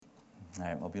All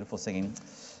right, well, beautiful singing.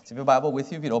 So if you have a Bible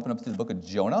with you, if you'd open up to the book of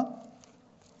Jonah.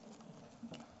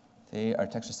 Today, our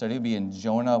text of study will be in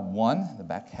Jonah 1, the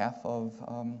back half of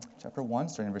chapter 1,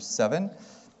 starting in verse 7.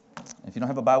 If you don't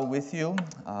have a Bible with you,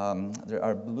 there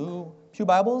are blue pew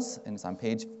Bibles, and it's on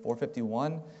page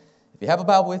 451. If you have a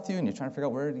Bible with you and you're trying to figure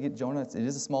out where to get Jonah, it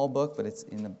is a small book, but it's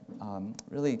in the,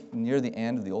 really near the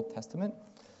end of the Old Testament.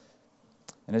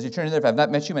 And as you turn in there, if I've not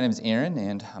met you, my name is Aaron,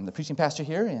 and I'm the preaching pastor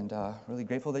here, and really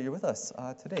grateful that you're with us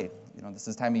today. You know, this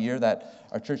is the time of year that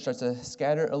our church starts to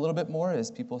scatter a little bit more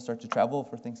as people start to travel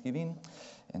for Thanksgiving.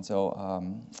 And so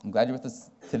I'm glad you're with us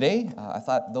today. I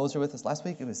thought those who were with us last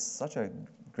week, it was such a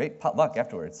great potluck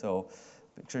afterwards. So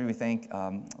make sure we thank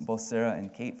both Sarah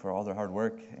and Kate for all their hard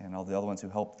work and all the other ones who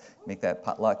helped make that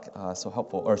potluck so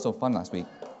helpful or so fun last week.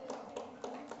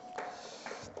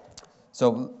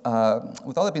 So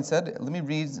with all that being said, let me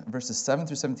read verses 7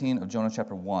 through 17 of Jonah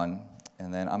chapter 1,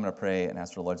 and then I'm going to pray and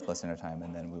ask for the Lord's blessing in our time,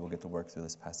 and then we will get to work through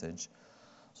this passage.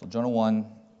 So Jonah 1,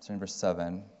 starting verse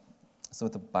 7, this is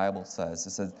what the Bible says.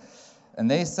 It says, "And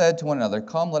they said to one another,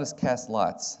 'Come, let us cast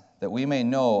lots, that we may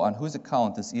know on whose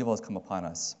account this evil has come upon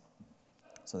us.'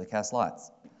 So they cast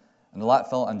lots, and the lot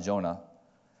fell on Jonah.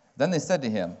 Then they said to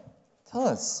him, 'Tell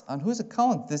us, on whose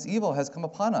account this evil has come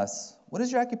upon us? What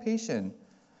is your occupation?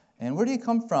 And where do you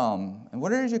come from? And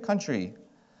what is your country?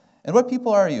 And what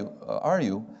people are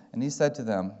you? And he said to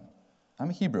them, 'I'm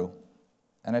a Hebrew,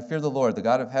 and I fear the Lord, the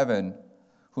God of heaven,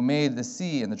 who made the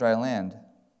sea and the dry land.'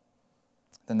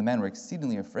 Then the men were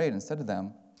exceedingly afraid and said to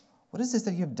them, 'What is this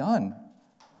that you have done?'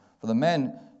 For the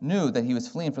men knew that he was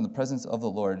fleeing from the presence of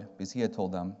the Lord, because he had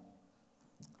told them.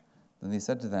 Then they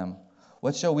said to them,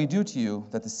 'What shall we do to you,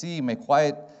 that the sea may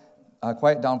quiet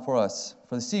down for us?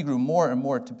 For the sea grew more and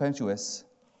more tempestuous.'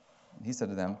 He said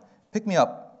to them, 'Pick me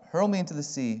up, hurl me into the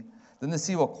sea, then the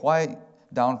sea will quiet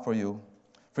down for you.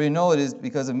 For you know it is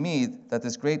because of me that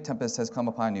this great tempest has come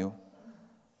upon you.'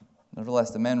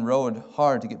 Nevertheless, the men rowed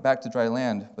hard to get back to dry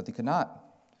land, but they could not,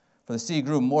 for the sea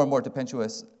grew more and more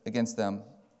tempestuous against them.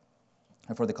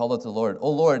 Therefore they called out to the Lord,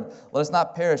 'O Lord, let us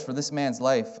not perish for this man's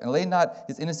life, and lay not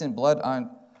his innocent blood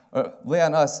lay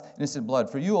on us innocent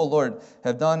blood. For you, O Lord,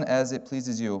 have done as it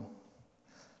pleases you.'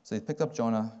 So they picked up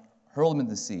Jonah, hurled him into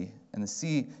the sea, and the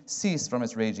sea ceased from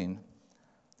its raging.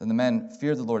 Then the men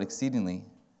feared the Lord exceedingly,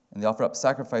 and they offered up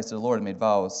sacrifice to the Lord and made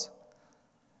vows.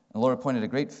 And the Lord appointed a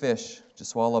great fish to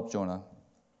swallow up Jonah.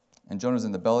 And Jonah was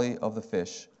in the belly of the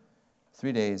fish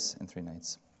 3 days and 3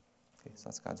 nights." Okay, so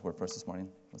that's God's word for us this morning.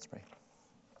 Let's pray.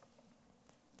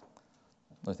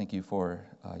 Lord, thank you for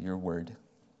your word.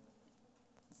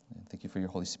 And thank you for your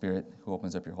Holy Spirit who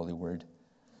opens up your holy word,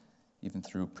 even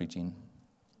through preaching.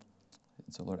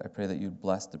 And so, Lord, I pray that you'd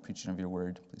bless the preaching of your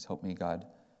word. Please help me, God,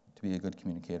 to be a good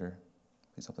communicator.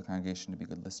 Please help the congregation to be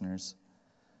good listeners.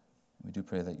 And we do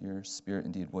pray that your Spirit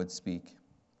indeed would speak.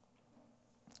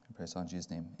 I pray this in Jesus'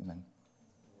 name. Amen.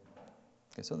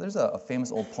 Okay, so there's a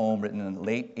famous old poem written in the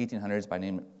late 1800s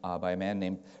by a man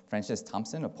named Francis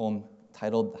Thompson, a poem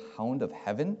titled "The Hound of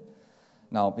Heaven."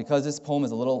 Now, because this poem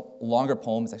is a little longer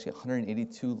poem, it's actually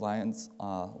 182 lines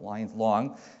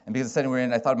long, and because of the setting we're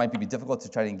in, I thought it might be difficult to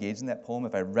try to engage in that poem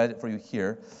if I read it for you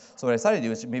here. So what I decided to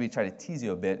do is maybe try to tease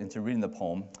you a bit into reading the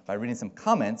poem by reading some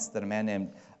comments that a man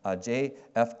named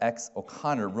J.F.X.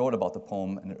 O'Connor wrote about the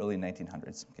poem in the early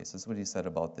 1900s. Okay, so this is what he said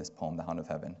about this poem, The Hound of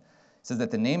Heaven. He says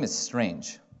that the name is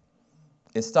strange.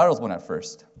 It startles one at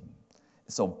first.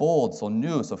 It's so bold, so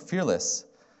new, so fearless.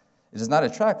 It does not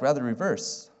attract, rather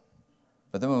reverse.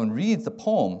 But then when one reads the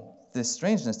poem, this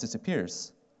strangeness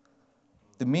disappears.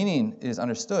 The meaning is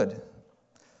understood.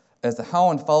 As the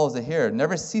hound follows the hare,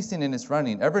 never ceasing in its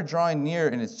running, ever drawing near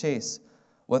in its chase,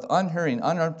 with unhurrying,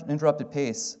 uninterrupted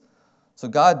pace. So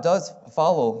God does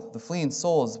follow the fleeing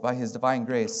souls by his divine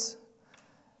grace.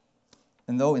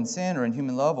 And though in sin or in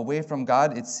human love, away from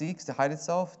God it seeks to hide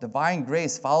itself, divine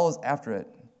grace follows after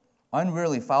it,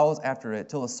 unwearily follows after it,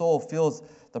 till the soul feels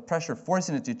the pressure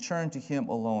forcing it to turn to him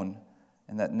alone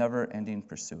in that never-ending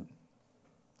pursuit.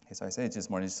 Okay, so I say it this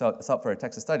morning, it's up for our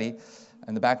text of study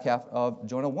in the back half of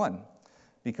Jonah 1,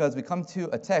 because we come to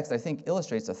a text that I think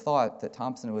illustrates a thought that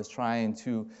Thompson was trying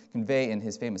to convey in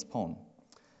his famous poem.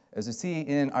 As we see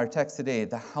in our text today,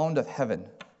 the Hound of Heaven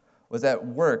was at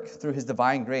work through his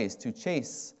divine grace to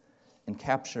chase and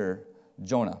capture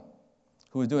Jonah,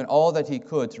 who was doing all that he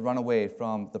could to run away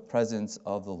from the presence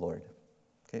of the Lord.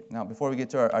 Okay, now before we get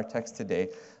to our text today,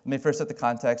 let me first set the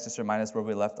context, just to remind us where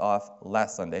we left off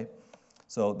last Sunday.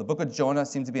 So the book of Jonah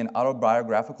seems to be an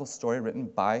autobiographical story written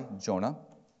by Jonah,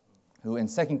 who in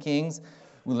 2 Kings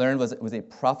we learned was a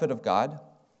prophet of God,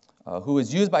 who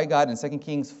was used by God in 2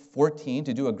 Kings 14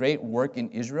 to do a great work in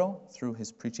Israel through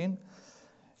his preaching.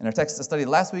 In our text study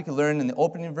last week, we learned in the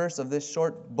opening verse of this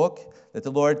short book that the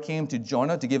Lord came to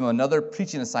Jonah to give him another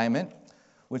preaching assignment,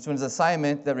 which was an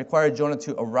assignment that required Jonah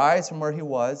to arise from where he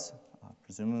was,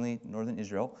 presumably northern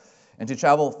Israel, and to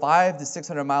travel 500 to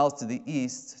 600 miles to the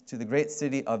east to the great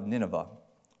city of Nineveh,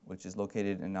 which is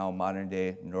located in now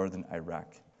modern-day northern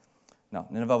Iraq. Now,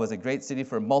 Nineveh was a great city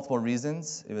for multiple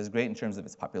reasons. It was great in terms of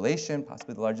its population,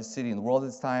 possibly the largest city in the world at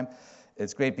this time.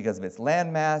 It's great because of its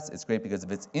landmass. It's great because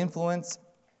of its influence.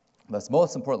 But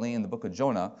most importantly, in the book of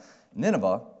Jonah,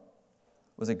 Nineveh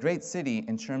was a great city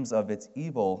in terms of its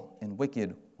evil and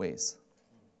wicked ways.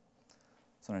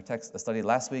 So in our text study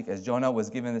last week, as Jonah was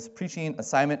given this preaching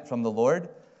assignment from the Lord,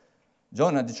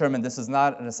 Jonah determined this was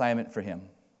not an assignment for him.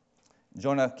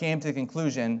 Jonah came to the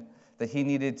conclusion that he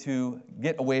needed to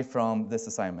get away from this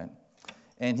assignment.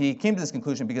 And he came to this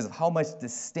conclusion because of how much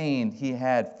disdain he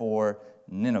had for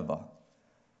Nineveh.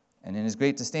 And in his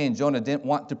great disdain, Jonah didn't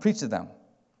want to preach to them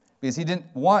because he didn't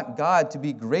want God to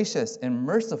be gracious and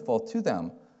merciful to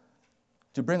them,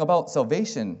 to bring about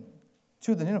salvation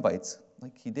to the Ninevites,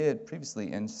 like he did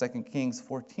previously in 2 Kings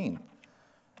 14.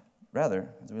 Rather,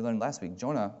 as we learned last week,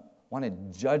 Jonah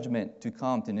wanted judgment to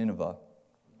come to Nineveh.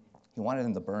 He wanted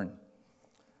them to burn.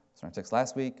 So in our text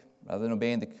last week, rather than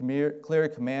obeying the clear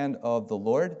command of the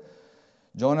Lord,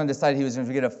 Jonah decided he was going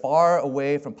to get as far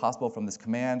away from possible from this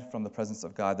command, from the presence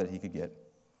of God that he could get.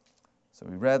 So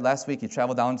we read last week, he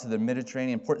traveled down to the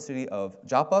Mediterranean port city of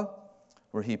Joppa,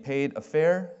 where he paid a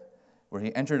fare, where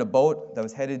he entered a boat that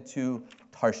was headed to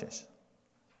Tarshish.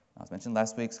 As mentioned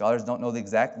last week, scholars don't know the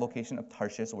exact location of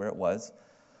Tarshish, where it was,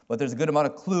 but there's a good amount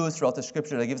of clues throughout the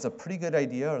scripture that give us a pretty good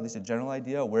idea, or at least a general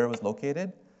idea, of where it was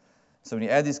located. So when you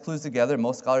add these clues together,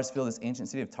 most scholars feel this ancient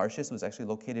city of Tarshish was actually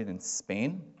located in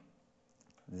Spain,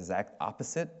 the exact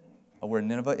opposite of where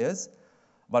Nineveh is,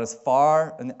 about as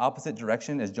far in the opposite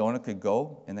direction as Jonah could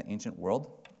go in the ancient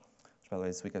world. By the way,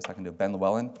 this week I was talking to Ben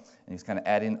Llewellyn, and he was kind of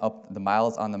adding up the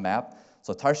miles on the map.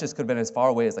 So Tarshish could have been as far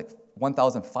away as like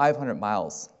 1,500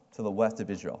 miles to the west of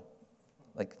Israel,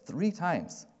 like 3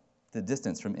 times the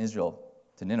distance from Israel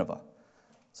to Nineveh.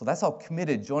 So that's how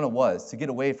committed Jonah was to get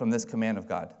away from this command of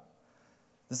God.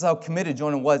 This is how committed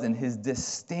Jonah was in his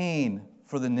disdain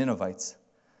for the Ninevites.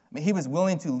 I mean, he was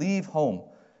willing to leave home,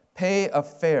 pay a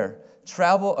fare,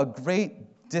 travel a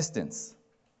great distance,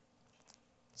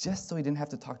 just so he didn't have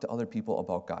to talk to other people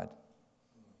about God.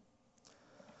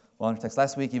 Well, in our text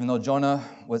last week, even though Jonah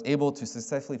was able to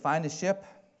successfully find a ship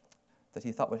that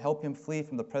he thought would help him flee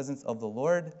from the presence of the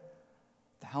Lord,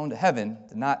 the hound of heaven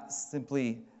did not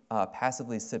simply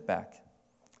passively sit back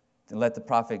and let the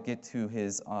prophet get to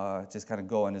his, just kind of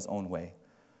go on his own way.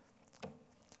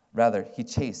 Rather, he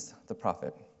chased the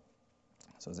prophet.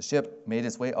 So as the ship made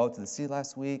its way out to the sea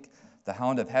last week, the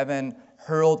hound of heaven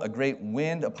hurled a great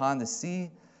wind upon the sea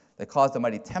that caused a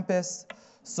mighty tempest,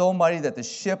 so mighty that the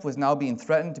ship was now being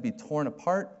threatened to be torn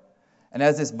apart. And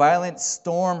as this violent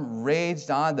storm raged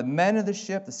on, the men of the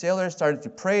ship, the sailors, started to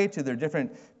pray to their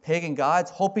different pagan gods,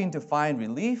 hoping to find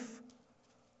relief,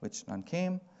 which none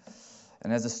came.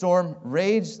 And as the storm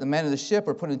raged, the men of the ship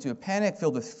were put into a panic,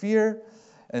 filled with fear.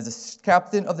 And as the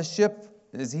captain of the ship,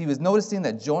 as he was noticing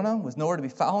that Jonah was nowhere to be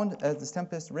found as this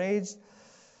tempest raged,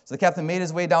 so the captain made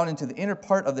his way down into the inner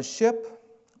part of the ship,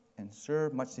 and sure,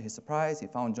 much to his surprise, he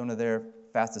found Jonah there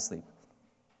fast asleep.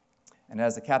 And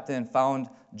as the captain found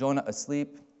Jonah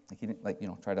asleep, he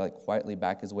didn't try to quietly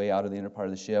back his way out of the inner part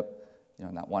of the ship,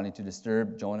 not wanting to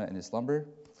disturb Jonah in his slumber.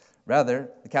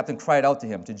 Rather, the captain cried out to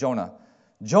him, to Jonah,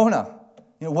 "Jonah,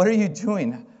 what are you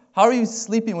doing? How are you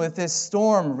sleeping with this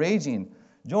storm raging?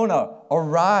 Jonah,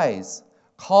 arise,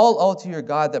 call out to your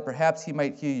God that perhaps he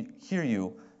might hear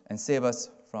you and save us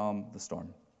from the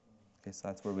storm." Okay, so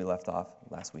that's where we left off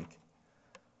last week.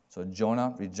 So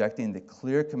Jonah rejecting the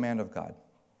clear command of God.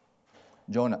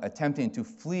 Jonah attempting to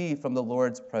flee from the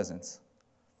Lord's presence,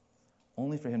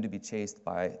 only for him to be chased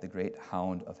by the great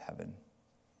hound of heaven.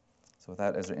 So with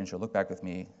that as our intro, look back with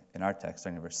me in our text,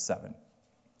 starting in verse 7,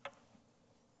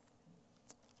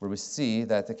 where we see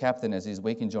that the captain, as he's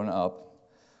waking Jonah up,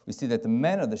 we see that the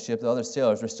men of the ship, the other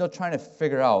sailors, were still trying to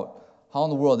figure out how in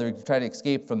the world they would try to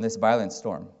escape from this violent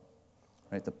storm.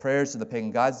 Right? The prayers to the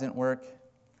pagan gods didn't work.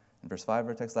 In verse 5 of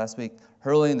our text last week,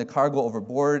 hurling the cargo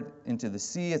overboard into the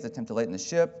sea as they attempt to lighten the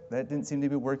ship, that didn't seem to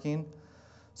be working.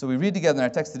 So we read together in our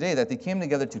text today that they came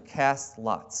together to cast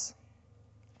lots,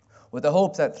 with the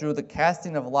hopes that through the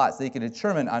casting of lots they could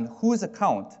determine on whose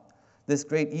account this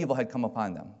great evil had come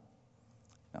upon them.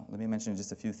 Now, let me mention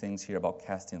just a few things here about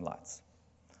casting lots.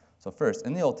 So first,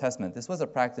 in the Old Testament, this was a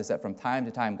practice that from time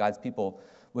to time God's people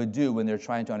would do when they're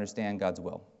trying to understand God's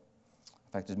will.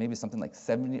 In fact, there's maybe something like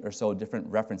 70 or so different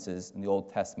references in the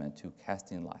Old Testament to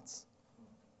casting lots.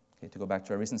 Okay, to go back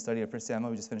to our recent study of 1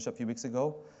 Samuel we just finished up a few weeks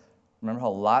ago, remember how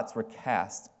lots were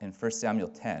cast in 1 Samuel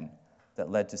 10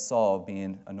 that led to Saul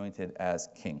being anointed as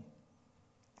king.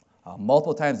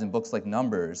 Multiple times in books like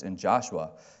Numbers and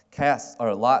Joshua,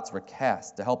 lots were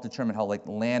cast to help determine how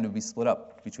land would be split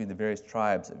up between the various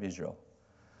tribes of Israel.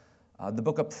 The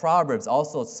book of Proverbs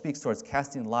also speaks towards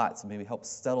casting lots and maybe help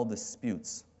settle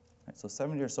disputes. Right, so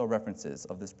 70 or so references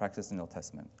of this practice in the Old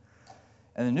Testament.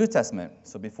 And the New Testament,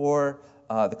 so before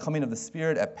the coming of the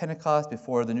Spirit at Pentecost,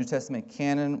 before the New Testament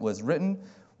canon was written,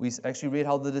 we actually read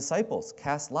how the disciples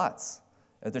cast lots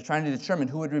as they're trying to determine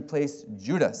who would replace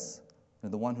Judas,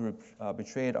 the one who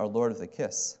betrayed our Lord with a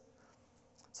kiss.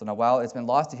 So now, while it's been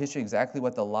lost to history exactly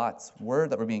what the lots were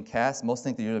that were being cast, most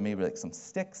think that maybe like some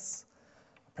sticks,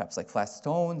 perhaps like flat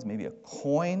stones, maybe a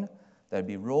coin that would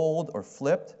be rolled or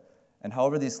flipped, and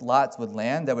however these lots would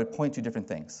land, that would point to different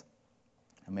things.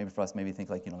 And maybe for us, maybe think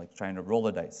like trying to roll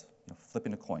a dice,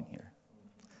 flipping a coin here.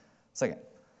 Second,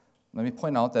 let me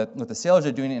point out that what the sailors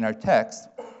are doing in our text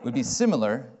would be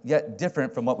similar, yet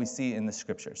different from what we see in the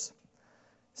Scriptures.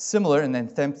 Similar in the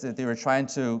sense that they were trying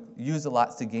to use the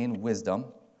lots to gain wisdom,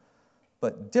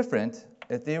 but different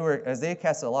as they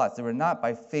cast the lots, they were not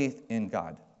by faith in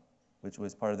God, which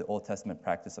was part of the Old Testament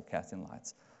practice of casting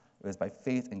lots. It was by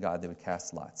faith in God they would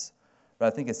cast lots.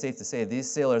 But I think it's safe to say these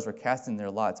sailors were casting their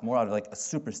lots more out of a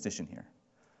superstition here,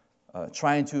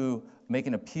 trying to make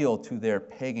an appeal to their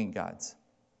pagan gods.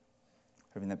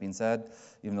 Having that being said,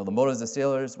 even though the motives of the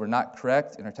sailors were not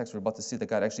correct, in our text we're about to see that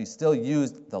God actually still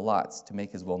used the lots to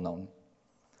make his will known.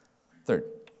 Third,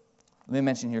 let me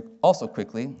mention here also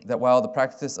quickly that while the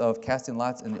practice of casting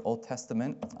lots in the Old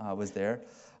Testament was there,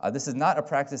 this is not a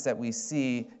practice that we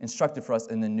see instructed for us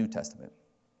in the New Testament.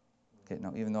 Okay,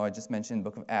 now even though I just mentioned in the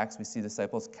book of Acts, we see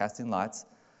disciples casting lots.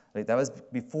 Right? That was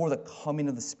before the coming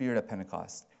of the Spirit at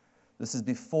Pentecost. This is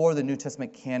before the New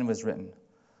Testament canon was written.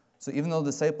 So even though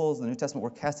the disciples in the New Testament were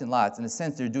casting lots, in a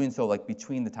sense they're doing so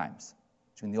between the times,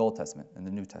 between the Old Testament and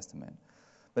the New Testament.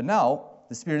 But now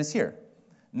the Spirit is here.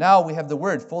 Now we have the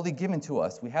Word fully given to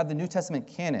us. We have the New Testament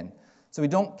canon. So we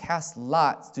don't cast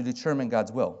lots to determine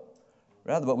God's will.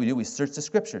 Rather, what we do, we search the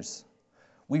Scriptures.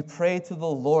 We pray to the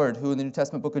Lord, who in the New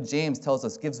Testament book of James tells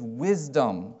us gives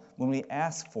wisdom when we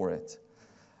ask for it.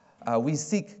 We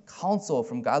seek counsel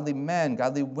from godly men,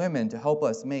 godly women to help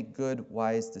us make good,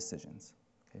 wise decisions.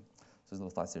 Okay? So those little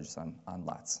thoughts there just on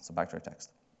lots. So back to our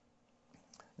text.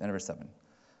 Then verse 7.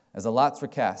 As the lots were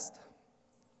cast,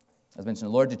 as mentioned,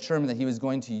 the Lord determined that he was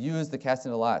going to use the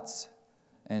casting of lots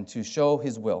and to show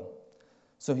his will.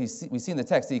 So we see in the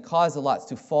text that he caused the lots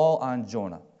to fall on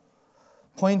Jonah,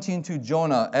 pointing to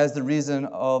Jonah as the reason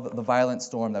of the violent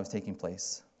storm that was taking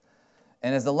place.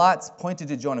 And as the lots pointed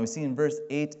to Jonah, we see in verse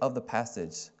 8 of the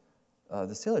passage,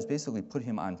 the sailors basically put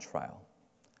him on trial.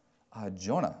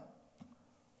 Jonah,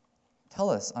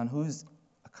 tell us on whose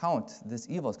account this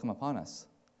evil has come upon us.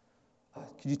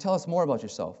 Could you tell us more about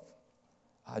yourself?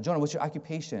 Jonah, what's your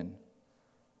occupation?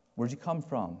 Where'd you come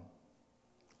from?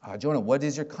 Jonah, what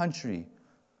is your country?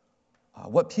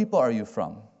 What people are you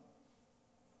from?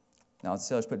 Now, the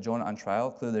sailors put Jonah on trial.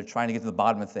 Clearly, they're trying to get to the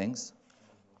bottom of things,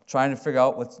 trying to figure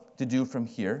out what to do from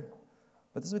here.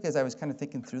 But this week, as I was kind of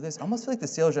thinking through this, I almost feel like the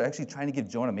sailors are actually trying to give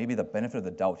Jonah maybe the benefit of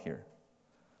the doubt here.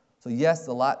 So yes,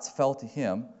 the lots fell to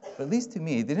him, but at least to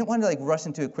me, they didn't want to rush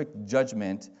into a quick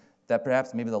judgment that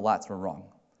perhaps maybe the lots were wrong.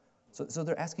 So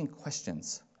they're asking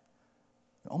questions,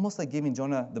 almost like giving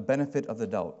Jonah the benefit of the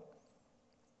doubt.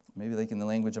 Maybe like in the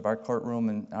language of our courtroom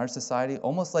and our society,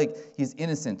 almost like he's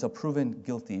innocent till proven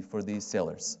guilty for these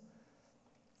sailors.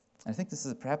 And I think this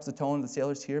is perhaps the tone of the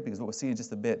sailors here, because what we'll see in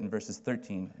just a bit in verses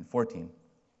 13 and 14.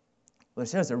 Well, the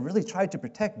sailors are really trying to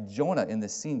protect Jonah in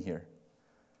this scene here,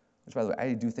 which, by the way,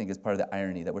 I do think is part of the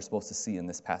irony that we're supposed to see in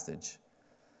this passage.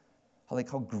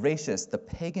 How gracious the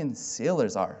pagan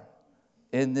sailors are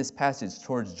in this passage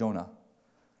towards Jonah,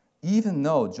 even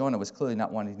though Jonah was clearly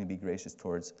not wanting to be gracious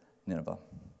towards Nineveh.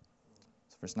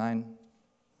 So verse 9,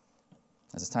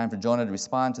 as it's time for Jonah to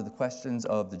respond to the questions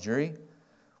of the jury,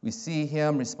 we see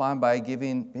him respond by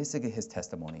giving basically his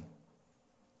testimony.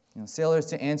 Sailors,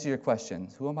 to answer your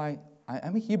questions, who am I?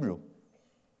 I'm a Hebrew.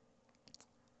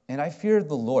 And I fear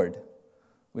the Lord,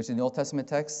 which in the Old Testament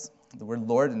text, the word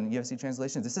Lord in ESV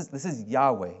translation, this is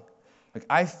Yahweh.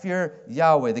 I fear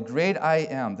Yahweh, the great I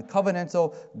am, the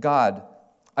covenantal God.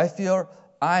 I fear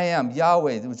I am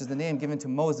Yahweh, which is the name given to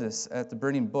Moses at the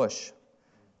burning bush.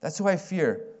 That's who I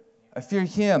fear. I fear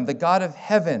him, the God of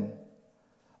heaven,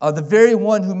 the very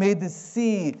one who made the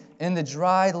sea and the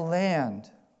dry land.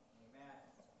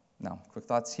 Now, quick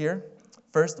thoughts here.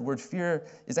 First, the word fear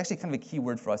is actually kind of a key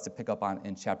word for us to pick up on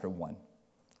in chapter 1. So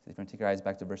if you want to take your eyes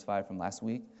back to verse 5 from last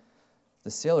week,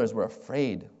 the sailors were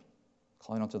afraid,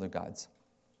 calling out to their gods.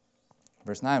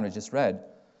 Verse 9, we just read,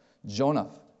 Jonah,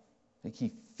 like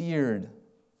he feared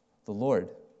the Lord.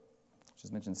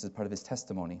 Just mentioned this is part of his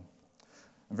testimony.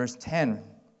 In verse 10,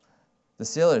 the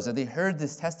sailors, that they heard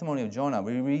this testimony of Jonah,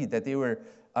 we read that they were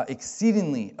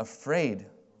exceedingly afraid.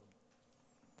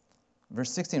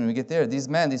 Verse 16, when we get there, these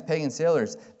men, these pagan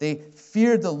sailors, they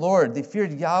feared the Lord. They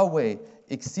feared Yahweh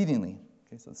exceedingly.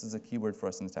 Okay, so this is a key word for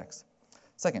us in the text.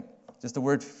 Second, just the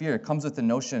word fear comes with the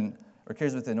notion, or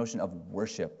carries with the notion of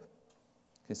worship.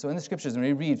 Okay, so in the scriptures, when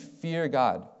we read fear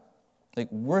God,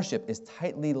 like worship is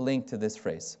tightly linked to this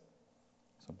phrase.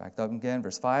 So back up again,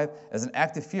 verse 5. As an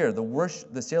act of fear,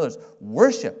 the sailors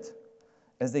worshipped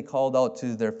as they called out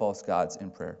to their false gods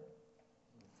in prayer.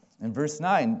 In verse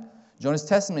 9, Jonah's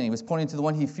testimony was pointing to the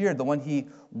one he feared, the one he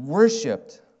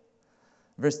worshipped.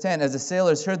 Verse 10, as the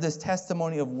sailors heard this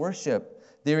testimony of worship,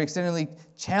 they were extendedly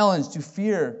challenged to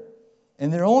fear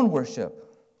in their own worship.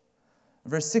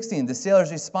 Verse 16, the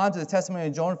sailors respond to the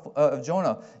testimony of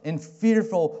Jonah in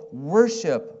fearful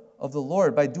worship of the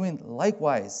Lord by doing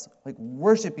likewise, like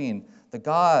worshiping the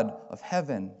God of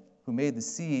heaven who made the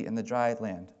sea and the dry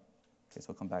land. Okay, so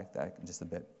we'll come back to that in just a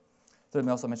bit. Third,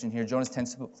 we also mentioned here Jonah's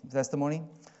testimony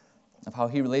of how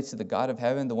he relates to the God of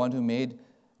heaven, the one who made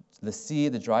the sea,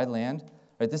 the dry land.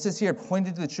 Right, this is here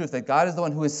pointing to the truth that God is the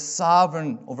one who is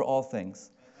sovereign over all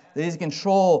things, that he's in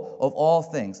control of all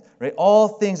things. Right? All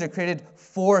things are created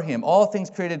for him, all things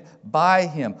created by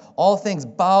him, all things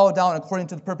bow down according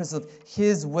to the purpose of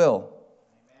his will.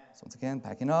 So once again,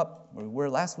 backing up where we were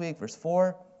last week, verse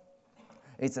 4,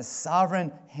 it's a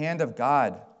sovereign hand of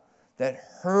God that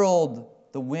hurled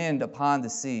the wind upon the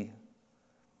sea.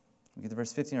 We get to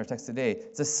verse 15 of our text today.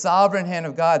 It's a sovereign hand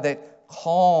of God that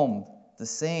calmed the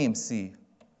same sea.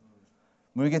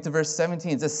 When we get to verse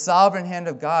 17, it's a sovereign hand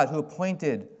of God who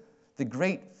appointed the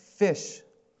great fish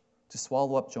to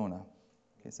swallow up Jonah.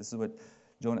 Okay, so this is what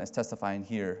Jonah is testifying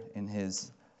here in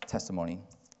his testimony.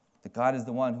 That God is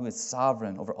the one who is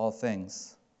sovereign over all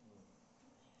things.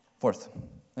 Fourth,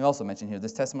 we also mention here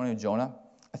this testimony of Jonah.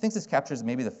 I think this captures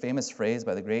maybe the famous phrase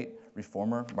by the great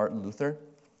reformer Martin Luther,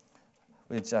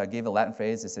 which gave a Latin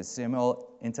phrase. It says, simul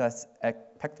intus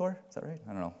et pector. Is that right?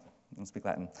 I don't know. I don't speak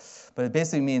Latin. But it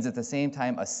basically means at the same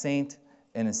time a saint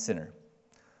and a sinner,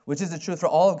 which is the truth for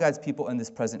all of God's people in this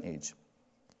present age.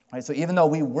 Right, so even though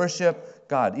we worship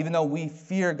God, even though we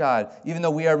fear God, even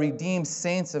though we are redeemed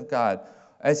saints of God,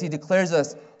 as he declares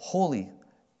us holy,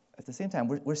 at the same time,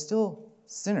 we're still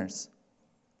sinners.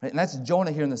 Right? And that's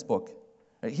Jonah here in this book.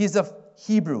 Right? He's a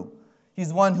Hebrew.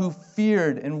 He's one who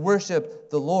feared and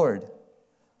worshiped the Lord.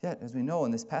 Yet, as we know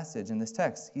in this passage, in this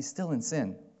text, he's still in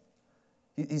sin.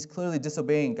 He's clearly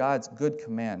disobeying God's good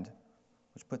command,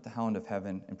 which put the hound of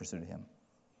heaven in pursuit of him.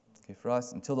 Okay, for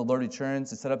us, until the Lord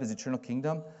returns to set up his eternal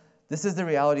kingdom, this is the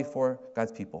reality for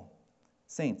God's people.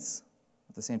 Saints,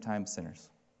 at the same time, sinners.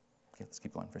 Okay, let's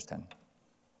keep going. Verse 10.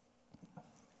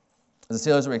 As the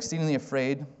sailors were exceedingly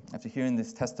afraid after hearing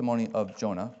this testimony of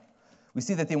Jonah, we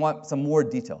see that they want some more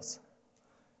details.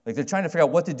 Like they're trying to figure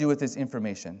out what to do with this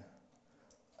information.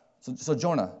 So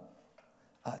Jonah,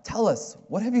 tell us,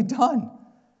 what have you done?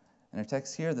 In our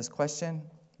text here, this question,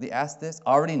 they asked this,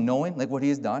 already knowing like what he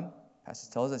has done.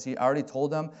 Passage tells us he already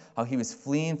told them how he was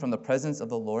fleeing from the presence of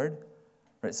the Lord.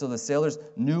 Right? So the sailors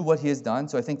knew what he has done.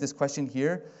 So I think this question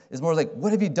here is more like,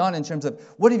 what have you done in terms of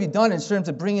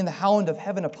bringing the hound of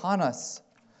heaven upon us?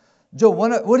 Joe,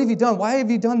 what have you done? Why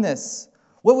have you done this?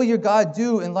 What will your God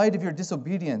do in light of your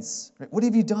disobedience? Right? What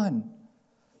have you done?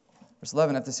 Verse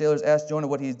 11, after the sailors asked Jonah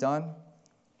what he's done,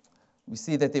 we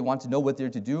see that they want to know what they're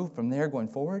to do from there going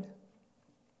forward.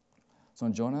 So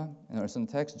in the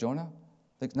text, Jonah,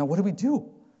 like, now what do we do?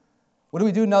 What do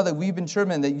we do now that we've been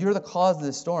determined that you're the cause of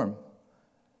this storm?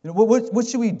 You know, what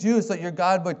should we do so that your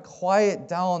God would quiet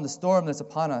down the storm that's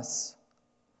upon us?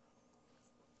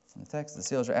 In the text, the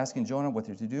sailors are asking Jonah what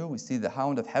they're to do. We see the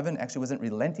hound of heaven actually wasn't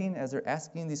relenting as they're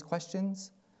asking these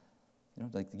questions. You know,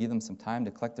 like to give them some time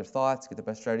to collect their thoughts, get the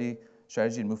best strategy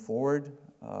to move forward,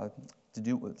 to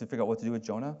figure out what to do with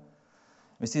Jonah.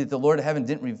 We see that the hound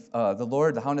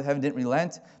of heaven didn't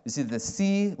relent. We see that the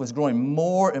sea was growing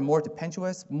more and more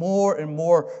tempestuous, more and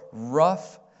more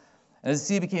rough. And as the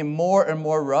sea became more and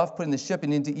more rough, putting the ship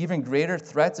into even greater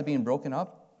threats of being broken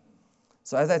up.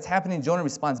 So as that's happening, Jonah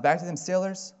responds back to them,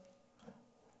 sailors.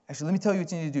 Actually, let me tell you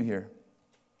what you need to do here.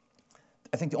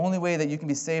 I think the only way that you can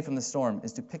be saved from the storm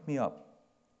is to pick me up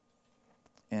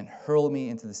and hurl me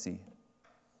into the sea.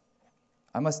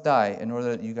 I must die in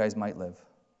order that you guys might live.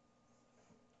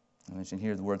 I mentioned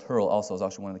here the word hurl also is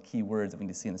actually one of the key words that we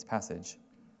need to see in this passage.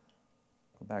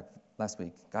 Go back last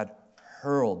week. God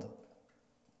hurled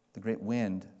the great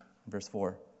wind in verse 4.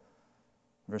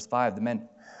 In verse 5, the men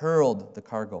hurled the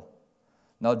cargo.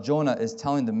 Now Jonah is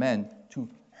telling the men to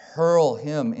hurl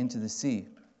him into the sea.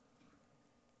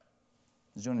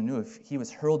 Jonah knew if he was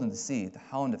hurled into the sea, the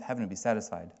hound of heaven would be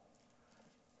satisfied.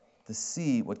 The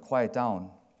sea would quiet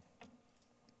down.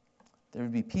 There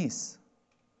would be peace.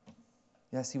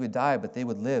 Yes, he would die, but they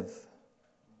would live.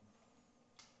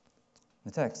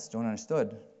 In the text, Jonah understood.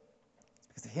 It's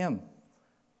because of him.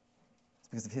 It's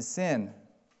because of his sin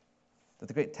that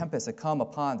the great tempest had come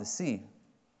upon the sea.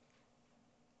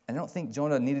 And I don't think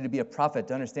Jonah needed to be a prophet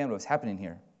to understand what was happening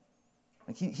here.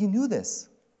 Like he knew this.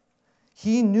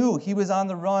 He knew he was on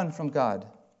the run from God.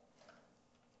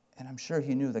 And I'm sure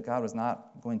he knew that God was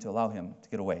not going to allow him to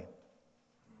get away.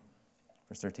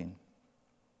 Verse 13.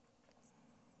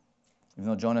 Even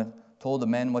though Jonah told the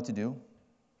men what to do,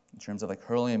 in terms of like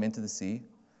hurling him into the sea,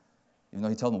 even though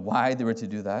he told them why they were to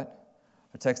do that,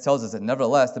 our text tells us that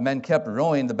nevertheless, the men kept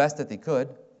rowing the best that they could,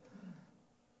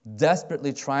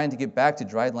 desperately trying to get back to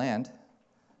dry land.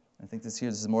 I think this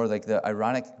is more like the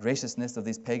ironic graciousness of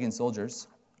these pagan soldiers,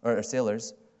 or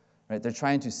sailors. Right? They're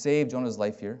trying to save Jonah's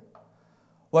life here.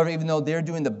 However, even though they're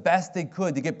doing the best they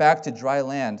could to get back to dry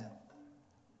land,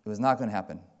 it was not going to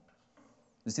happen.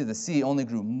 You see, the sea only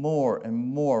grew more and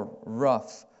more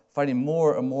rough, fighting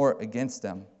more and more against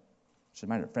them. I should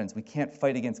remind our friends, we can't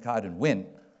fight against God and win,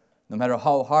 no matter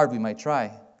how hard we might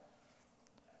try.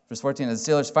 Verse 14, as the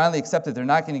sailors finally accepted they're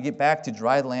not going to get back to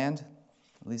dry land,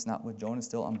 at least not with Jonah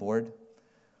still on board,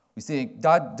 we see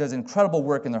God does incredible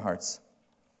work in their hearts.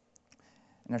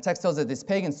 And our text tells us that these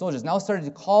pagan soldiers now started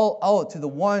to call out to the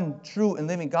one true and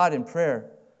living God in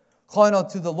prayer, calling out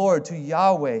to the Lord, to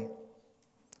Yahweh.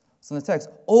 So in the text,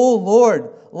 O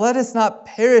Lord, let us not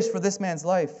perish for this man's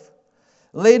life.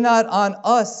 Lay not on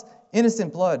us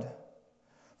innocent blood.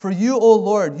 For you, O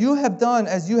Lord, you have done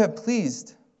as you have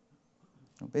pleased.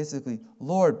 Basically,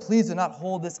 Lord, please do not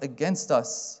hold this against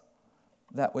us,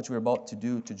 that which we're about to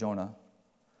do to Jonah.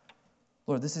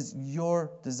 Lord, this is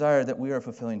your desire that we are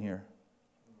fulfilling here.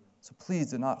 So please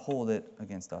do not hold it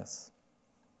against us.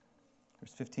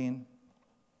 Verse 15.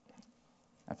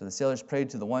 After the sailors prayed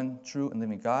to the one true and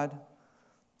living God,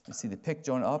 we see they picked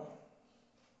Jonah up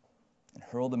and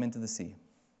hurled him into the sea.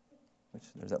 Which,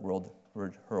 there's that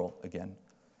word hurl again.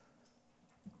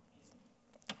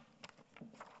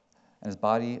 And as the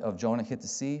body of Jonah hit the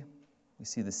sea, we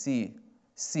see the sea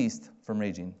ceased from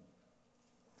raging.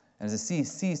 And as the sea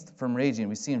ceased from raging,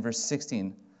 we see in verse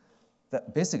 16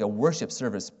 that basically a worship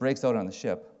service breaks out on the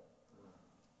ship.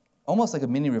 Almost like a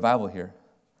mini revival here.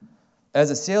 As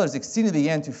the sailors exceedingly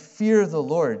began to fear the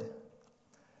Lord.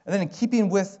 And then in keeping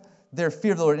with their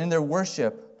fear of the Lord, in their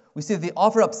worship, we see that they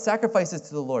offer up sacrifices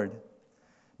to the Lord,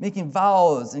 making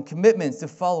vows and commitments to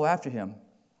follow after him.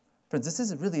 Friends, this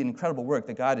is really an incredible work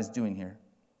that God is doing here.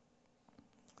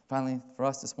 Finally, for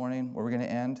us this morning, where we're going to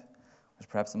end, is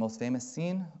perhaps the most famous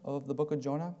scene of the book of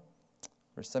Jonah,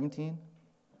 verse 17.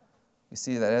 We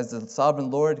see that as the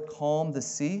sovereign Lord calmed the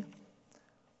sea,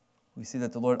 we see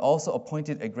that the Lord also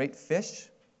appointed a great fish,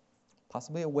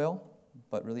 possibly a whale,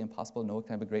 but really impossible to know what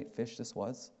kind of a great fish this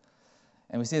was.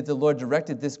 And we see that the Lord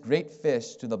directed this great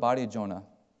fish to the body of Jonah,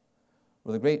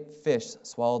 where the great fish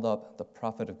swallowed up the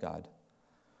prophet of God,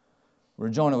 where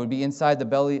Jonah would be inside the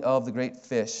belly of the great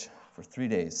fish for 3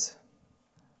 days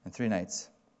and 3 nights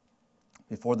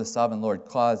before the sovereign Lord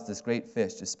caused this great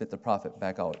fish to spit the prophet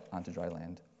back out onto dry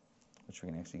land, which we're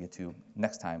going to actually get to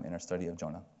next time in our study of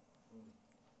Jonah.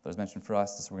 But as mentioned for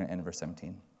us, we're going to end in verse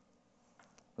 17.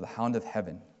 Where the hound of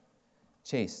heaven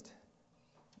chased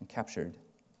and captured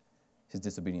his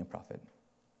disobedient prophet.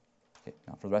 Okay,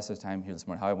 now for the rest of the time here this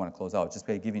morning, how I want to close out, just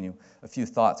by giving you a few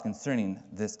thoughts concerning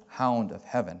this hound of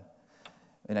heaven.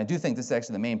 And I do think this is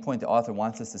actually the main point the author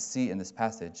wants us to see in this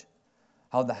passage.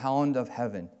 How the hound of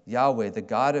heaven, Yahweh, the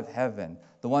God of heaven,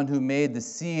 the one who made the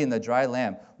sea and the dry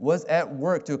land, was at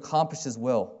work to accomplish his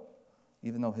will,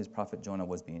 even though his prophet Jonah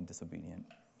was being disobedient.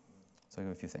 So I'll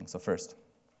give a few things. So first,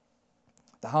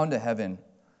 the hound of heaven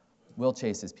will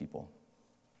chase his people.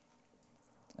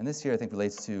 And this here I think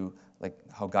relates to like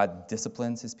how God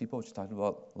disciplines his people, which we talked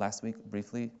about last week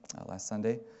briefly, last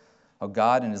Sunday. How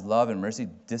God in his love and mercy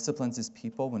disciplines his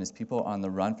people when his people are on the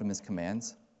run from his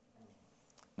commands.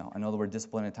 Now, I know the word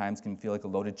discipline at times can feel like a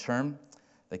loaded term,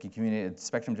 like you communicate a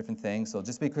spectrum of different things. So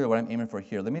just to be clear what I'm aiming for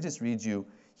here, let me just read you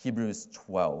Hebrews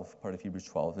 12, part of Hebrews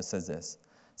 12. It says this.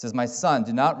 It says, "My son,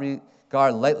 do not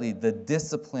regard lightly the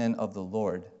discipline of the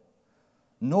Lord,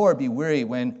 nor be weary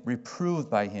when reproved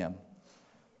by him.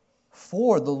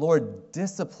 For the Lord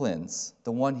disciplines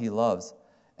the one he loves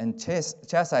and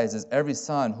chastises every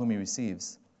son whom he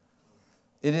receives.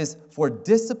 It is for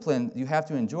discipline you have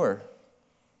to endure.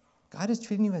 God is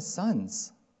treating you as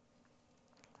sons.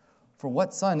 For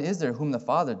what son is there whom the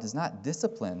Father does not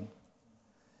discipline?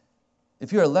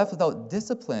 If you are left without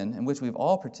discipline, in which we've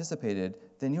all participated,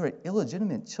 then you are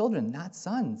illegitimate children, not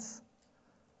sons.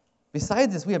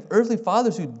 Besides this, we have earthly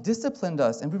fathers who disciplined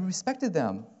us, and we respected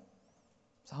them.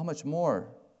 So how much more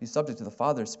be subject to the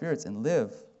Father of spirits and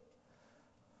live?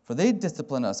 For they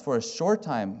discipline us for a short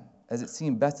time, as it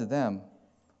seemed best to them.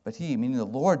 But he, meaning the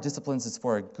Lord, disciplines us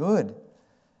for our good,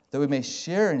 that we may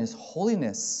share in his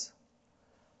holiness.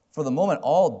 For the moment,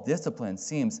 all discipline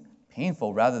seems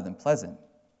painful rather than pleasant.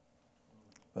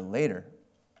 But later,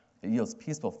 it yields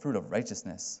peaceful fruit of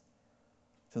righteousness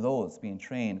to those being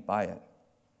trained by it.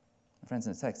 And friends,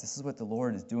 in the text, this is what the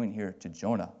Lord is doing here to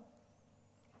Jonah.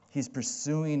 He's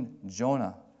pursuing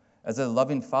Jonah as a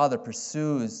loving father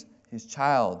pursues his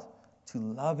child to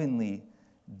lovingly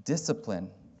discipline.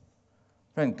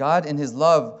 Friend, God in his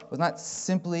love was not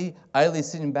simply idly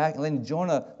sitting back and letting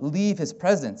Jonah leave his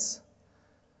presence.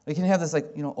 We can have this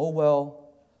oh well,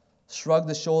 shrug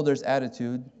the shoulders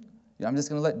attitude. I'm just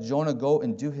going to let Jonah go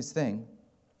and do his thing.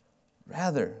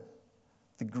 Rather,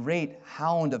 the great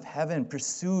hound of heaven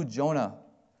pursued Jonah,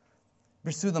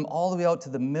 pursued them all the way out to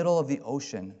the middle of the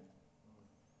ocean.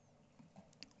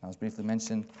 That was briefly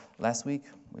mentioned last week,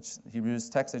 which the Hebrews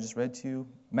text I just read to you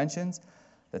mentions,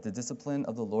 that the discipline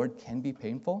of the Lord can be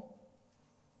painful.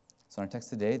 So in our text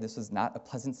today, this was not a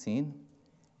pleasant scene.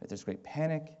 There's great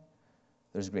panic.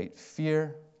 There's great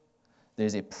fear.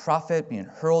 There's a prophet being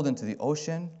hurled into the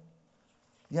ocean.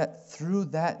 Yet through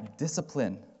that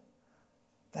discipline,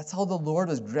 that's how the Lord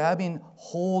was grabbing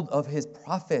hold of his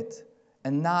prophet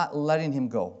and not letting him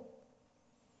go.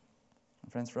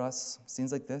 And friends, for us,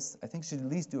 scenes like this, I think should at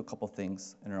least do a couple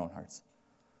things in our own hearts.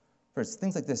 First,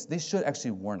 things like this, they should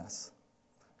actually warn us.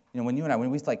 When you and I, when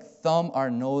we thumb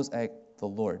our nose at the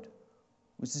Lord,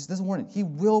 which is this warning, he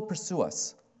will pursue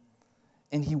us,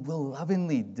 and he will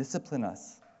lovingly discipline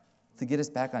us to get us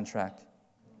back on track.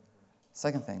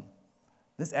 Second thing,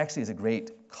 this actually is a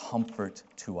great comfort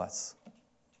to us.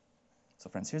 So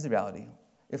friends, here's the reality.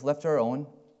 If left to our own,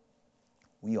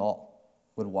 we all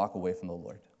would walk away from the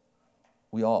Lord.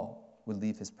 We all would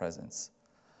leave his presence.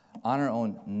 On our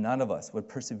own, none of us would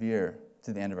persevere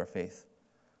to the end of our faith.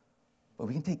 But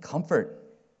we can take comfort.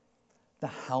 The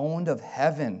hound of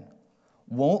heaven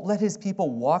won't let his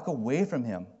people walk away from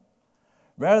him.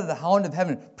 Rather, the hound of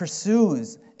heaven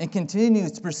pursues and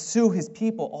continues to pursue his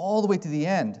people all the way to the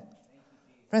end.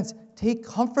 Friends, take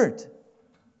comfort.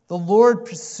 The Lord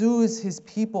pursues his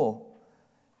people.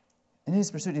 And in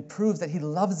his pursuit, it proves that he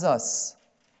loves us.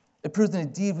 It proves that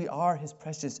indeed we are his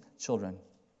precious children.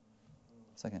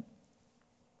 Second,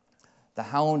 the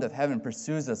hound of heaven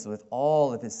pursues us with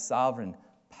all of his sovereign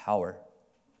power.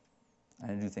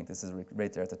 And I do think this is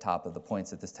right there at the top of the points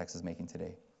that this text is making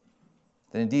today.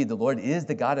 That indeed the Lord is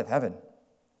the God of heaven.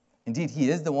 Indeed, he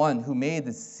is the one who made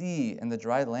the sea and the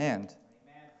dry land.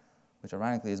 Amen. Which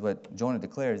ironically is what Jonah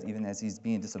declares even as he's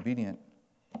being disobedient.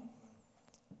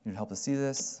 You help us see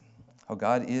this, how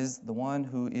God is the one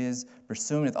who is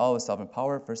pursuing with all his sovereign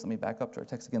power. First, let me back up to our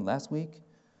text again last week,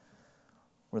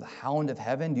 where the hound of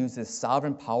heaven used his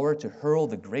sovereign power to hurl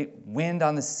the great wind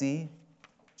on the sea,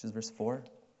 which is verse 4.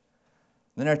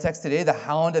 Then our text today, the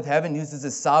hound of heaven uses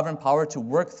his sovereign power to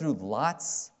work through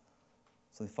lots.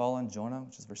 So they fall on Jonah,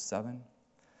 which is verse 7.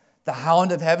 The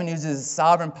hound of heaven uses his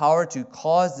sovereign power to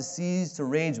cause the seas to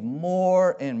rage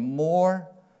more and more,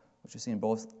 which we see in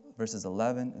both verses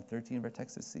 11 and 13 of our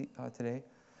text today.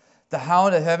 The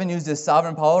hound of heaven uses his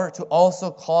sovereign power to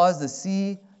also cause the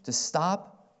sea to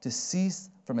stop, to cease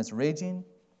from its raging,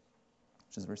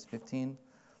 which is verse 15.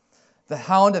 The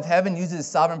hound of heaven uses his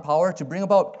sovereign power to bring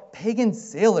about pagan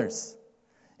sailors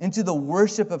into the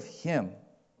worship of him.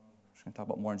 We're going to talk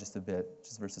about more in just a bit, which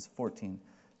is verses 14,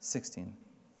 16.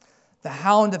 The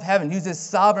hound of heaven uses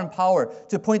sovereign power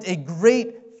to appoint a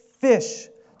great fish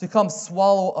to come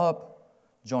swallow up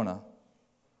Jonah,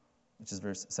 which is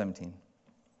verse 17.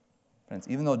 Friends,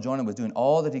 even though Jonah was doing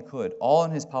all that he could, all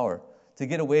in his power, to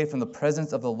get away from the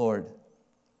presence of the Lord,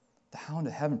 the hound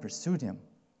of heaven pursued him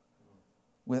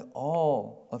with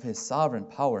all of his sovereign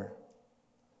power.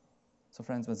 So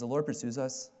friends, when the Lord pursues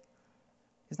us,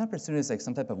 he's not pursuing us like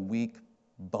some type of weak,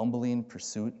 bumbling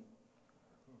pursuit.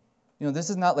 This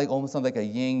is not almost like a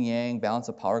yin-yang balance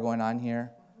of power going on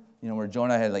here, where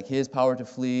Jonah had his power to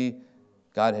flee,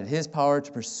 God had his power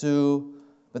to pursue,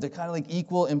 but they're kind of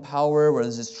equal in power, where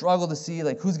there's a struggle to see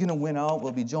who's going to win out. Will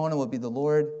it be Jonah? Will it be the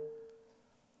Lord?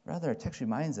 Rather, our text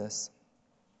reminds us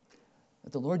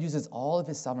that the Lord uses all of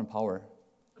his sovereign power.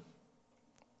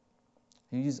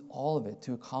 He uses all of it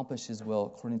to accomplish his will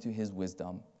according to his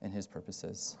wisdom and his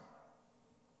purposes.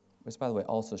 Which, by the way,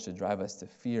 also should drive us to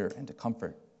fear and to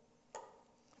comfort.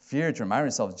 Fear to remind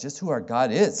ourselves just who our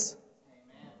God is.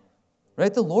 Amen.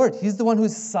 Right? The Lord, he's the one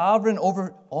who's sovereign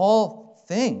over all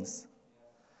things.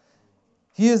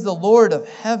 He is the Lord of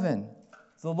heaven,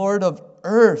 the Lord of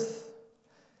earth.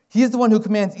 He is the one who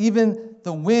commands even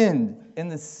the wind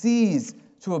and the seas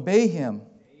to obey him.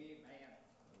 Amen.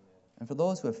 And for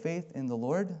those who have faith in the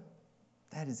Lord,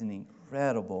 that is an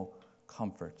incredible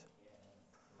comfort.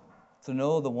 To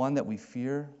know the one that we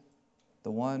fear,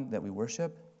 the one that we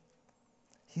worship,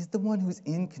 he's the one who's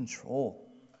in control,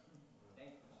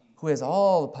 who has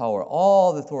all the power,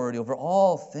 all the authority over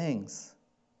all things,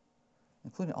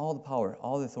 including all the power,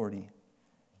 all the authority,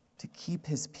 to keep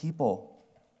his people,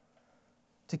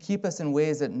 to keep us in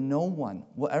ways that no one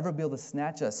will ever be able to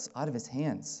snatch us out of his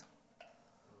hands,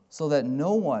 so that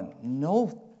no one,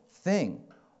 no thing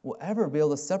will ever be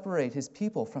able to separate his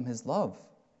people from his love.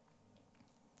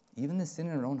 Even the sin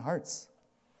in our own hearts.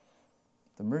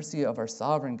 The mercy of our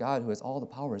sovereign God who has all the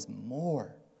power is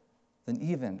more than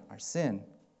even our sin.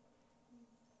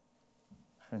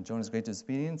 And Jonah's great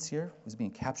disobedience here was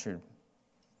being captured.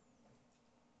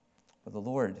 But the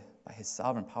Lord, by his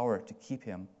sovereign power to keep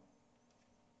him.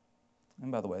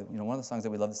 And by the way, one of the songs that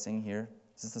we love to sing here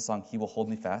is the song, He Will Hold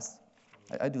Me Fast.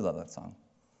 I do love that song.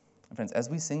 And friends, as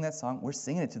we sing that song, we're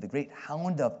singing it to the great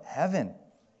hound of heaven,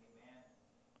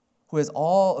 who has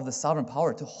all of the sovereign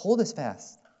power to hold us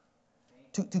fast,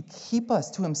 to keep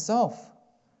us to himself,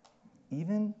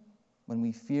 even when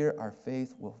we fear our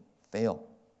faith will fail.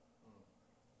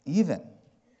 Even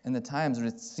in the times where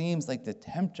it seems like the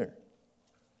tempter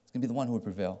is going to be the one who would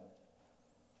prevail.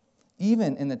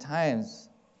 Even in the times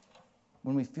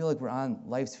when we feel like we're on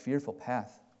life's fearful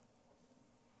path.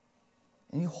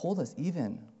 And you hold us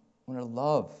even when our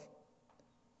love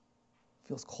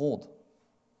feels cold.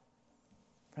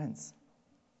 Friends,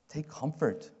 take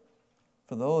comfort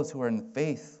for those who are in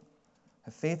faith,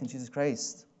 have faith in Jesus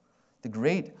Christ. The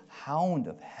great hound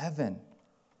of heaven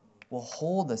will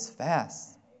hold us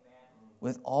fast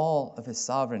with all of his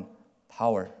sovereign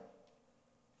power.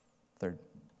 Third,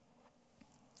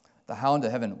 the hound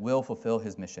of heaven will fulfill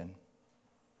his mission.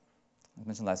 As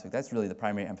mentioned last week, that's really the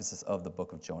primary emphasis of the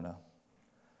book of Jonah.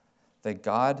 That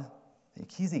God,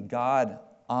 he's a God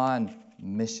on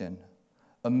mission.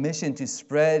 A mission to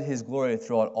spread his glory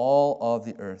throughout all of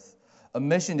the earth. A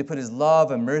mission to put his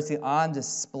love and mercy on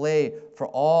display for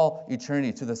all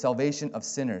eternity to the salvation of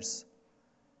sinners,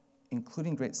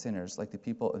 including great sinners like the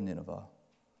people of Nineveh,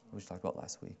 which we talked about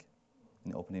last week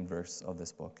in the opening verse of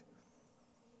this book,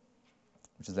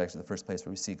 which is actually the first place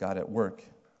where we see God at work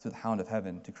through the hound of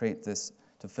heaven to create this,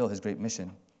 to fulfill his great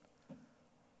mission.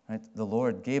 Right? The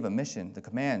Lord gave a mission, the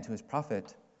command to his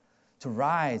prophet, to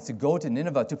rise, to go to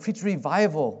Nineveh, to preach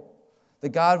revival that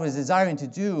God was desiring to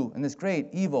do in this great,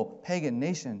 evil, pagan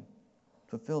nation to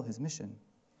fulfill his mission.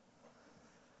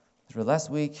 As for last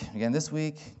week, again this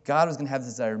week, God was going to have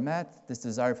this desire met, this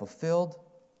desire fulfilled,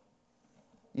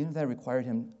 even if that required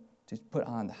him to put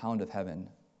on the hound of heaven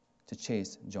to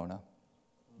chase Jonah.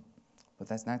 But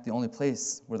that's not the only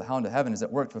place where the hound of heaven is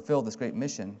at work to fulfill this great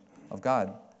mission of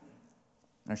God.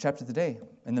 In our chapter today,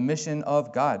 in the mission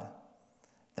of God,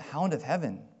 the hound of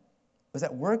heaven was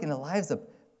at work in the lives of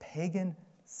pagan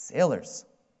sailors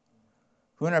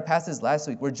who in our passage last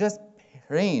week were just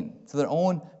praying to their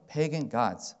own pagan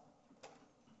gods.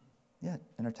 Yet,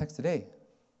 in our text today,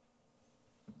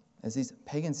 as these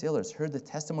pagan sailors heard the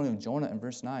testimony of Jonah in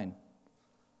verse 9,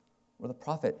 where the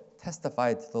prophet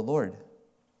testified to the Lord,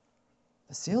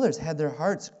 the sailors had their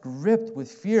hearts gripped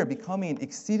with fear, becoming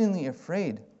exceedingly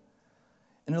afraid.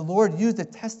 And the Lord used the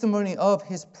testimony of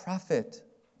his prophet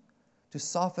to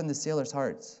soften the sailors'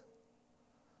 hearts.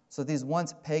 So these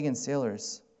once pagan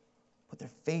sailors put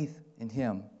their faith in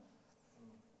him.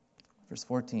 Verse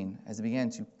 14, as they began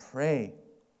to pray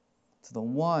to the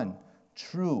one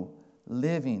true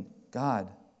living God.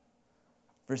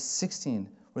 Verse 16,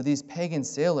 where these pagan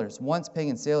sailors, once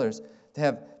pagan sailors,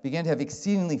 began to have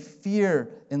exceedingly fear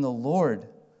in the Lord,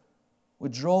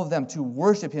 which drove them to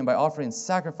worship him by offering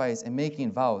sacrifice and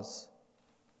making vows.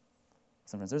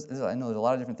 Sometimes I know there's a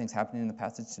lot of different things happening in the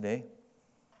passage today.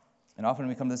 And often when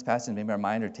we come to this passage, maybe our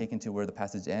mind are taken to where the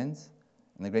passage ends,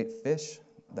 and the great fish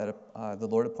that the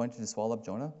Lord appointed to swallow up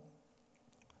Jonah.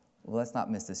 Well, let's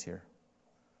not miss this here.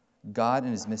 God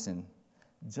in his mission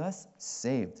just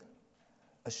saved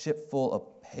a ship full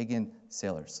of pagan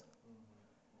sailors.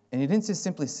 And he didn't just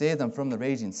simply save them from the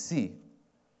raging sea.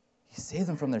 He saved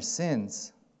them from their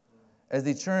sins as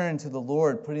they turn to the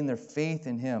Lord, putting their faith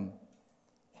in him.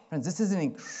 Friends, this is an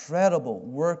incredible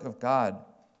work of God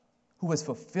who was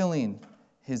fulfilling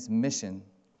his mission.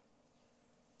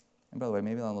 And by the way,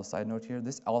 maybe on a little side note here,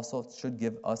 this also should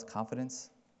give us confidence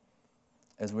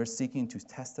as we're seeking to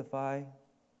testify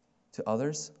to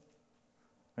others.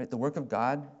 Right? The work of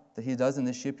God that he does in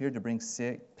this ship here to bring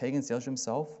pagan sailors to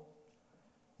himself,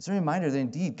 it's a reminder that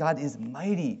indeed God is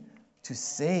mighty to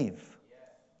save.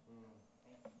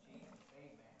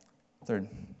 Third,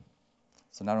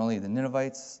 so not only the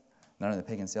Ninevites, not only the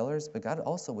pagan sailors, but God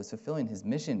also was fulfilling his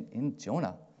mission in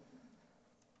Jonah.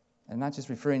 And not just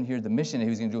referring here to the mission that he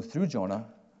was going to do through Jonah,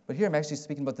 but here I'm actually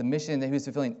speaking about the mission that he was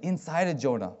fulfilling inside of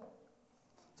Jonah.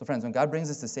 So friends, when God brings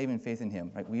us to saving faith in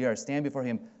him, right, we are stand before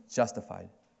him justified.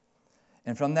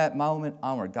 And from that moment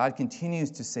onward, God continues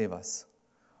to save us,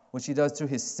 which he does through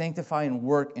his sanctifying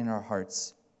work in our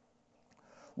hearts,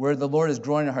 where the Lord is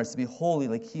growing our hearts to be holy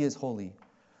like he is holy,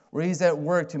 where he's at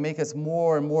work to make us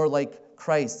more and more like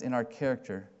Christ in our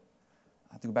character.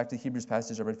 I have to go back to the Hebrews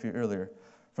passage I read for you earlier.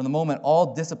 From the moment,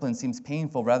 all discipline seems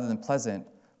painful rather than pleasant,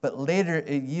 but later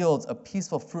it yields a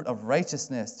peaceful fruit of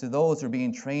righteousness to those who are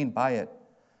being trained by it.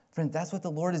 Friend, that's what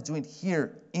the Lord is doing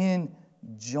here in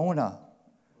Jonah.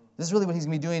 This is really what he's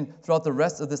going to be doing throughout the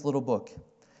rest of this little book.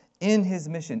 In his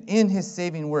mission, in his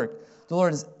saving work, the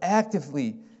Lord is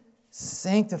actively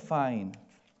sanctifying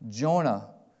Jonah,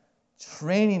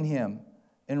 training him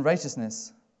in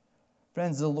righteousness.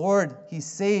 Friends, the Lord, he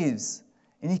saves,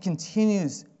 and he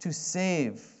continues to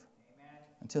save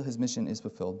until his mission is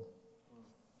fulfilled.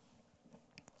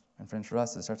 And friends, for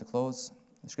us, to start to close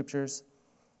the scriptures,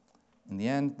 in the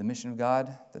end, the mission of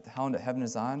God that the hound of heaven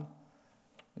is on,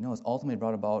 we know is ultimately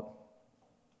brought about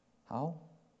how?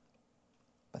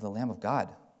 By the Lamb of God.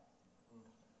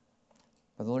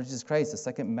 By the Lord Jesus Christ, the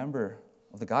second member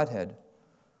of the Godhead,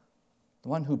 the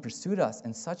one who pursued us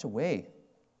in such a way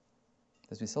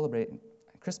as we celebrate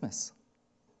Christmas,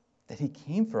 that he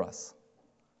came for us,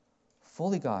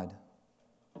 fully God,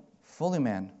 fully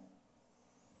man.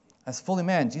 As fully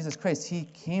man, Jesus Christ, he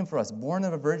came for us, born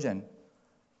of a virgin,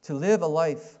 to live a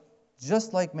life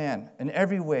just like man in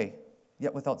every way,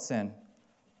 yet without sin.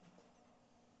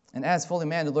 And as fully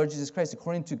man, the Lord Jesus Christ,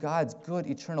 according to God's good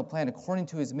eternal plan, according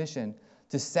to his mission,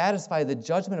 to satisfy the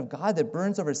judgment of God that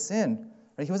burns over sin.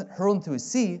 Right? He wasn't hurled into a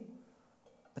sea,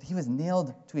 but he was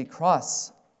nailed to a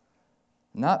cross,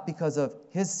 not because of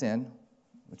his sin,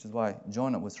 which is why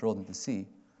Jonah was hurled into the sea,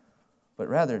 but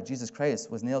rather Jesus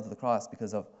Christ was nailed to the cross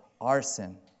because of our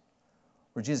sin,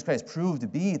 where Jesus Christ proved to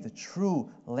be the true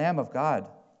Lamb of God,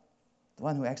 the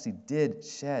one who actually did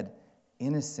shed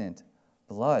innocent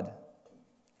blood,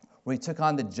 where he took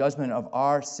on the judgment of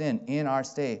our sin in our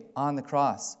stay on the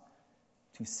cross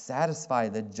to satisfy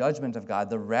the judgment of God,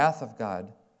 the wrath of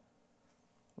God.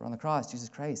 Where on the cross, Jesus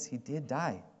Christ, he did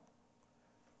die.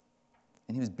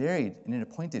 And he was buried in an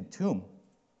appointed tomb,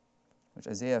 which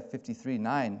Isaiah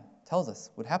 53:9 tells us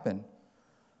would happen.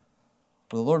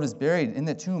 Where the Lord was buried in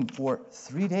the tomb for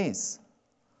 3 days.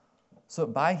 So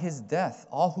that by his death,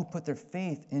 all who put their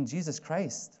faith in Jesus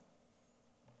Christ,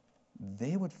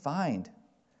 they would find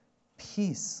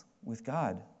peace with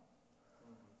God.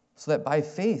 So that by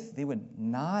faith, they would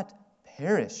not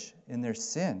perish in their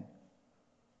sin.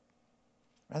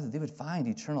 Rather, they would find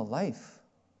eternal life.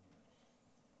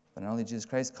 But not only did Jesus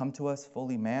Christ come to us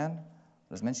fully man,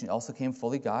 but as mentioned, he also came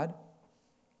fully God.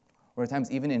 Where at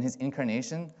times, even in his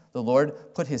incarnation, the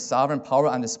Lord put his sovereign power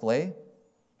on display,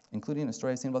 including a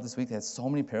story I've seen about this week that has so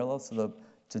many parallels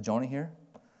to Jonah here.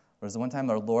 Whereas the one time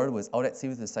our Lord was out at sea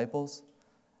with his disciples,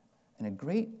 and a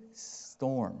great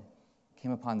storm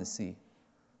came upon the sea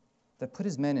that put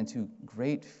his men into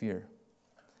great fear.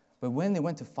 But when they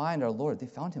went to find our Lord, they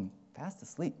found him fast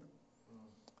asleep.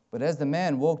 But as the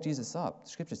man woke Jesus up, the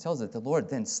scripture tells us that the Lord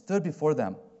then stood before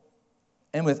them,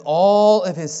 and with all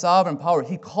of his sovereign power,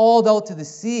 he called out to the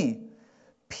sea,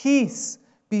 "Peace,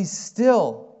 be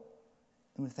still."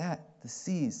 And with that, the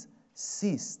seas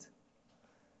ceased.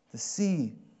 The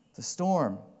sea, the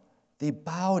storm, they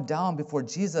bowed down before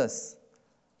Jesus,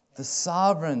 the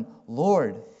sovereign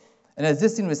Lord. And as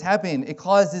this thing was happening, it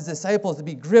caused his disciples to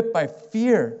be gripped by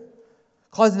fear,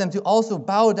 causing them to also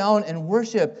bow down and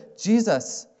worship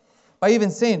Jesus by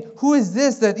even saying, "Who is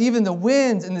this that even the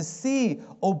winds and the sea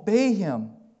obey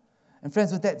him?" And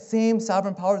friends, with that same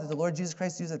sovereign power that the Lord Jesus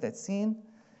Christ used at that scene,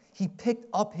 he picked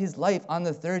up his life on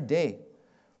the third day,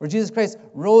 where Jesus Christ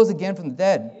rose again from the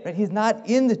dead. Right? He's not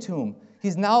in the tomb.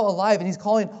 He's now alive, and he's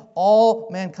calling all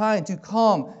mankind to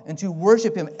come and to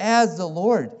worship him as the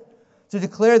Lord, to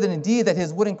declare that indeed that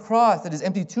his wooden cross, that his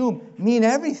empty tomb mean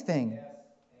everything.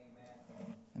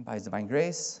 And by his divine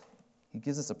grace, He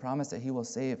gives us a promise that he will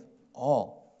save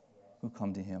all who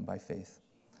come to him by faith.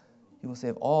 He will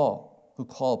save all who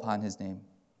call upon his name.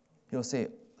 He will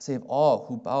save all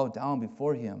who bow down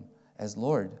before him as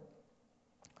Lord,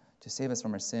 to save us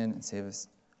from our sin and save us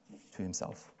to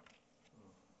himself.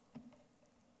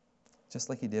 Just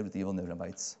like he did with the evil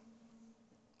Ninevites,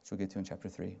 which we'll get to in chapter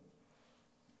 3.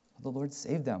 The Lord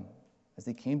saved them as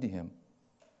they came to him.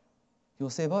 He will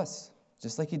save us,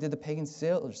 just like he did the pagan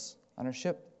sailors on our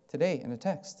ship today in the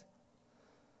text.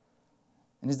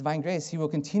 In his divine grace, he will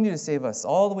continue to save us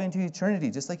all the way into eternity,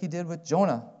 just like he did with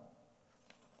Jonah.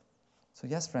 So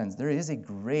yes, friends, there is a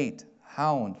great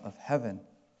hound of heaven.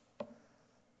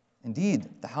 Indeed,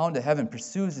 the hound of heaven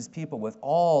pursues his people with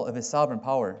all of his sovereign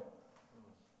power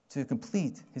to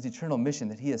complete his eternal mission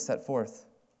that he has set forth.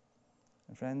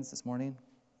 And friends, this morning,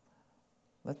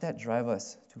 let that drive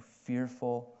us to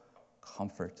fearful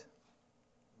comfort,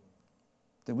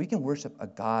 that we can worship a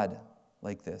God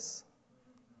like this.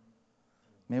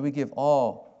 May we give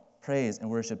all praise and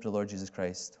worship to Lord Jesus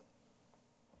Christ,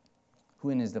 who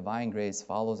in his divine grace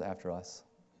follows after us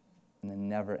in the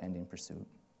never-ending pursuit.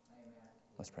 Amen.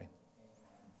 Let's pray.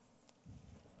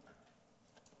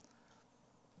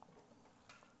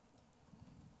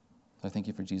 Lord, thank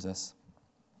you for Jesus.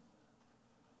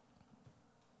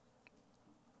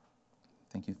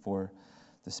 Thank you for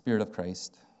the Spirit of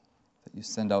Christ that you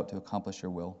send out to accomplish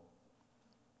your will,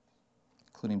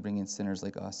 including bringing sinners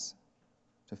like us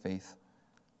to faith.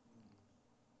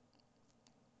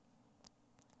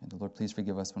 And Lord, please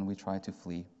forgive us when we try to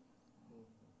flee.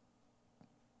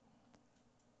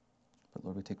 But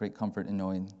Lord, we take great comfort in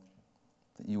knowing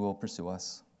that you will pursue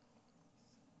us.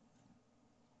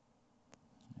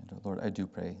 And Lord, I do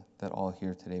pray that all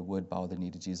here today would bow their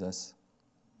knee to Jesus,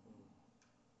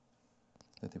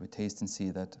 that they would taste and see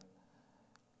that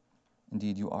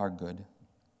indeed you are good.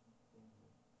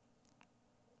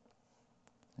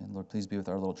 And Lord, please be with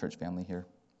our little church family here.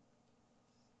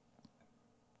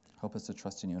 Help us to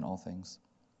trust in you in all things.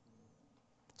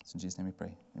 It's in Jesus' name we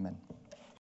pray. Amen.